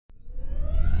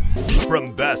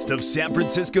From Best of San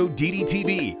Francisco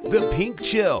DDTV, The Pink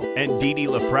Chill, and Didi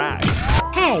LaFrac.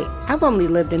 Hey, I've only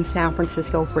lived in San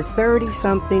Francisco for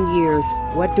 30-something years.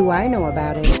 What do I know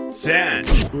about it? San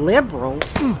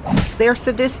Liberals? They're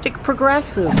sadistic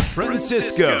progressives.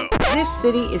 Francisco. This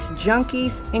city is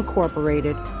Junkies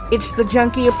Incorporated. It's the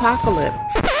junkie apocalypse.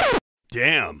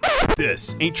 Damn,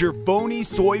 this ain't your phony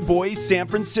soy boy San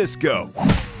Francisco.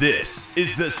 This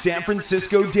is the San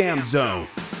Francisco Dam Zone.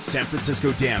 San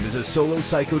Francisco Dam is a solo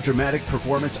psychodramatic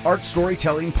performance art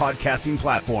storytelling podcasting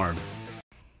platform.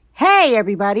 Hey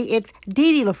everybody, it's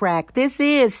Didi LaFrac. This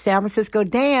is San Francisco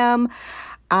Dam.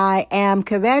 I am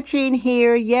kvetching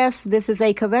here. Yes, this is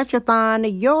a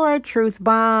kvetchathon, your truth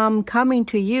bomb, coming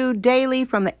to you daily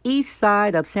from the east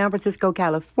side of San Francisco,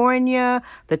 California,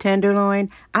 the Tenderloin.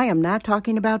 I am not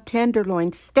talking about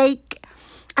tenderloin steak.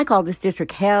 I call this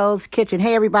district Hell's Kitchen.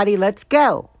 Hey everybody, let's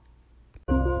go.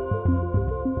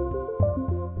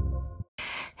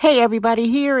 Hey everybody,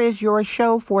 here is your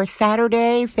show for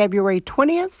Saturday, February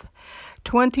 20th.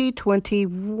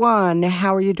 2021.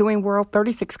 How are you doing, world?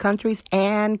 36 countries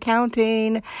and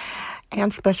counting.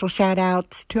 And special shout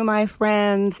outs to my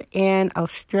friends in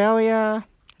Australia,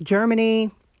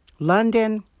 Germany,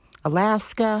 London,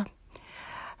 Alaska,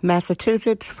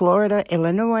 Massachusetts, Florida,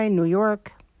 Illinois, New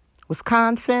York,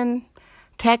 Wisconsin,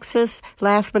 Texas,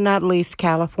 last but not least,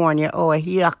 California. Oh,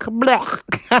 yuck.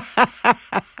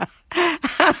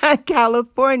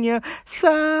 California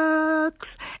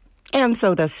sucks. And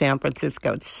so does San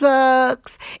Francisco. It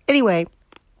sucks. Anyway,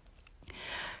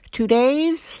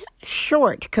 today's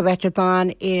short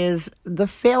kvetchathon is the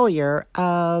failure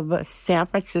of San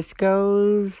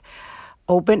Francisco's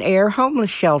open-air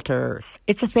homeless shelters.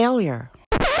 It's a failure.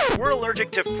 We're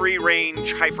allergic to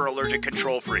free-range, hyper-allergic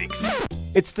control freaks.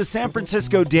 It's the San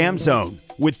Francisco Dam Zone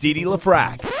with Didi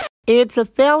LaFrac. It's a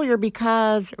failure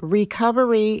because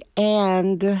recovery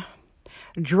and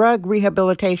drug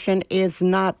rehabilitation is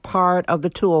not part of the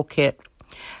toolkit.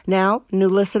 Now, new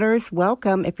listeners,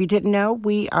 welcome. If you didn't know,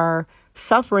 we are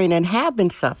suffering and have been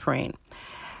suffering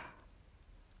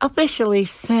officially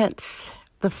since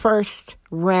the first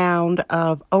round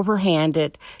of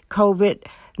overhanded COVID-19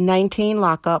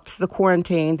 lockups, the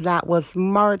quarantines. That was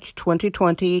March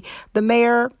 2020. The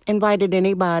mayor invited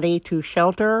anybody to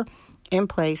shelter in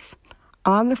place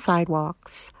on the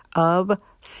sidewalks of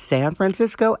San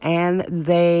Francisco, and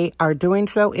they are doing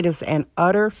so. It is an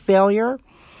utter failure.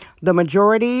 The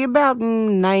majority, about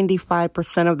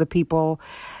 95% of the people,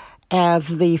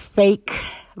 as the fake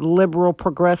liberal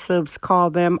progressives call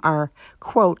them, are,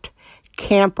 quote,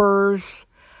 campers,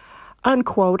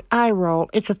 unquote, eye roll.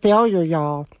 It's a failure,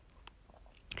 y'all.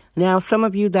 Now, some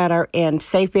of you that are in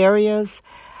safe areas,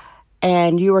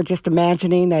 and you are just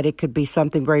imagining that it could be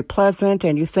something very pleasant,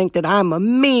 and you think that I'm a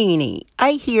meanie.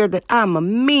 I hear that I'm a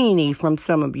meanie from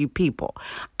some of you people.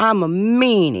 I'm a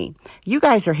meanie. You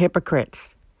guys are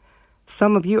hypocrites.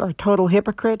 Some of you are total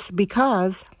hypocrites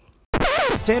because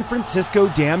San Francisco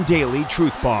Dam Daily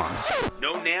Truth Bombs.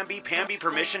 No namby-pamby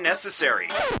permission necessary.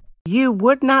 You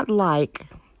would not like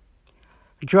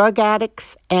drug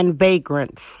addicts and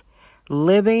vagrants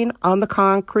living on the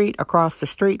concrete across the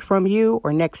street from you,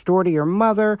 or next door to your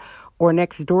mother, or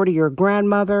next door to your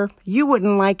grandmother. You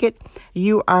wouldn't like it.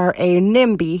 You are a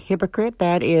NIMBY hypocrite.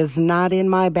 That is not in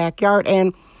my backyard.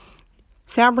 And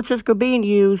San Francisco being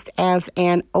used as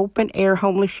an open-air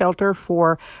homeless shelter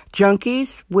for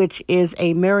junkies, which is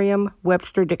a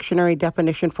Merriam-Webster dictionary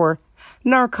definition for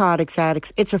narcotics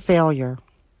addicts. It's a failure.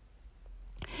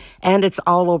 And it's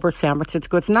all over San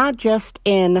Francisco. It's not just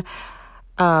in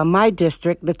my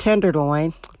district, the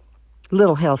Tenderloin,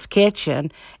 Little Hell's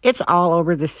Kitchen. It's all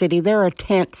over the city. There are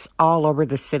tents all over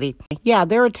the city. Yeah,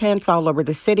 there are tents all over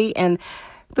the city. And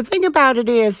the thing about it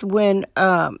is when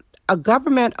a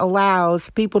government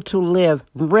allows people to live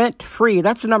rent-free,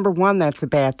 that's number one, that's a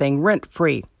bad thing,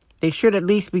 rent-free. They should at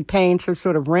least be paying some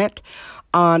sort of rent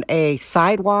on a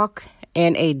sidewalk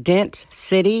in a dense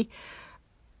city.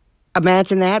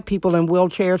 Imagine that, people in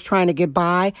wheelchairs trying to get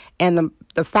by, and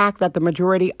the fact that the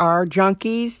majority are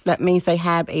junkies, that means they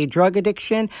have a drug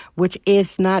addiction, which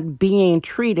is not being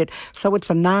treated. So it's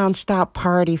a nonstop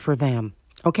party for them,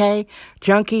 okay?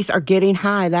 Junkies are getting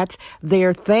high. That's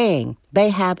their thing. They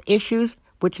have issues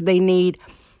which they need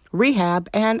rehab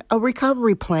and a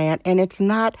recovery plan, and it's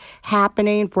not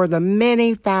happening for the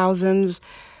many thousands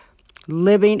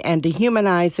living and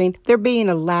dehumanizing. They're being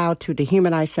allowed to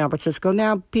dehumanize San Francisco.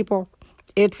 Now, people,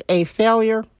 it's a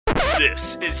failure.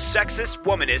 This is sexist,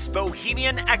 womanist,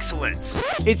 bohemian excellence.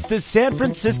 It's the San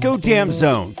Francisco Dam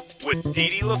Zone with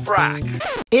Didi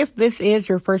LaFrac. If this is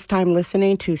your first time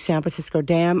listening to San Francisco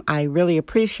Dam, I really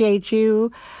appreciate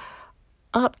you.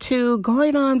 up to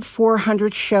going on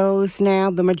 400 shows now.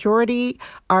 The majority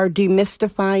are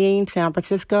demystifying San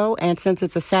Francisco, and since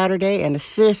it's a Saturday and the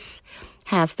Sis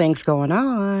has things going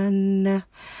on,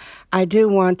 I do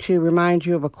want to remind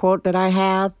you of a quote that I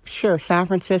have. Sure, San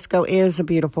Francisco is a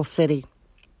beautiful city.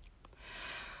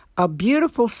 A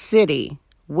beautiful city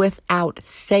without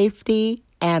safety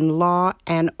and law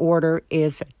and order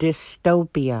is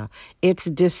dystopia. It's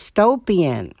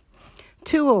dystopian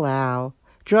to allow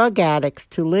drug addicts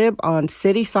to live on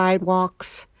city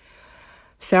sidewalks.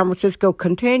 San Francisco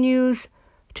continues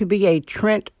to be a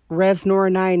Trent Reznor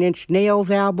 9 Inch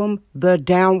Nails album, The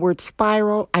Downward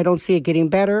Spiral. I don't see it getting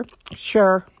better.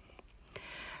 Sure.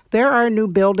 There are new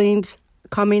buildings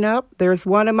coming up. There's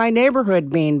one in my neighborhood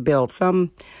being built.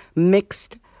 Some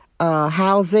mixed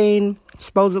housing,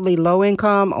 supposedly low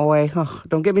income.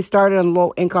 Don't get me started on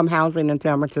low income housing in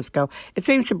San Francisco. It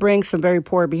seems to bring some very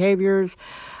poor behaviors,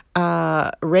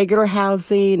 regular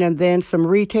housing, and then some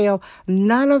retail.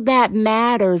 None of that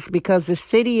matters because the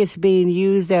city is being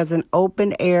used as an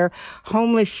open air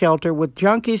homeless shelter with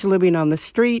junkies living on the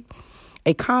street,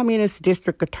 a communist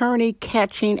district attorney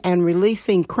catching and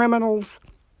releasing criminals.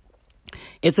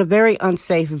 It's a very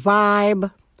unsafe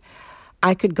vibe.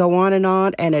 I could go on,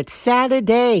 and it's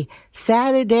Saturday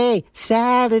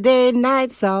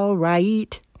night's all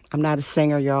right. I'm not a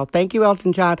singer, y'all. Thank you,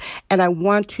 Elton John. And I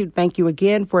want to thank you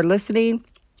again for listening.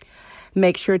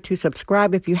 Make sure to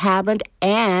subscribe if you haven't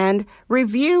and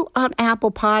review on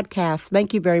Apple Podcasts.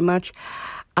 Thank you very much.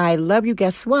 I love you.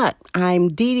 Guess what? I'm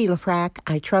Dee Dee LaFrac.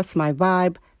 I trust my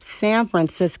vibe. San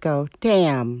Francisco.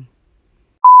 Damn.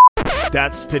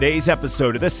 That's today's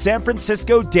episode of the San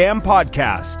Francisco Damn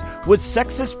Podcast with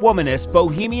sexist womanist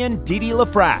bohemian Dee Dee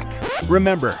LaFrac.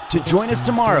 Remember to join us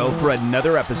tomorrow for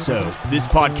another episode. This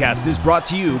podcast is brought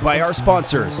to you by our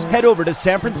sponsors. Head over to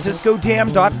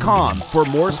sanfranciscodamn.com for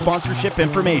more sponsorship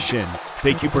information.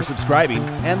 Thank you for subscribing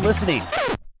and listening.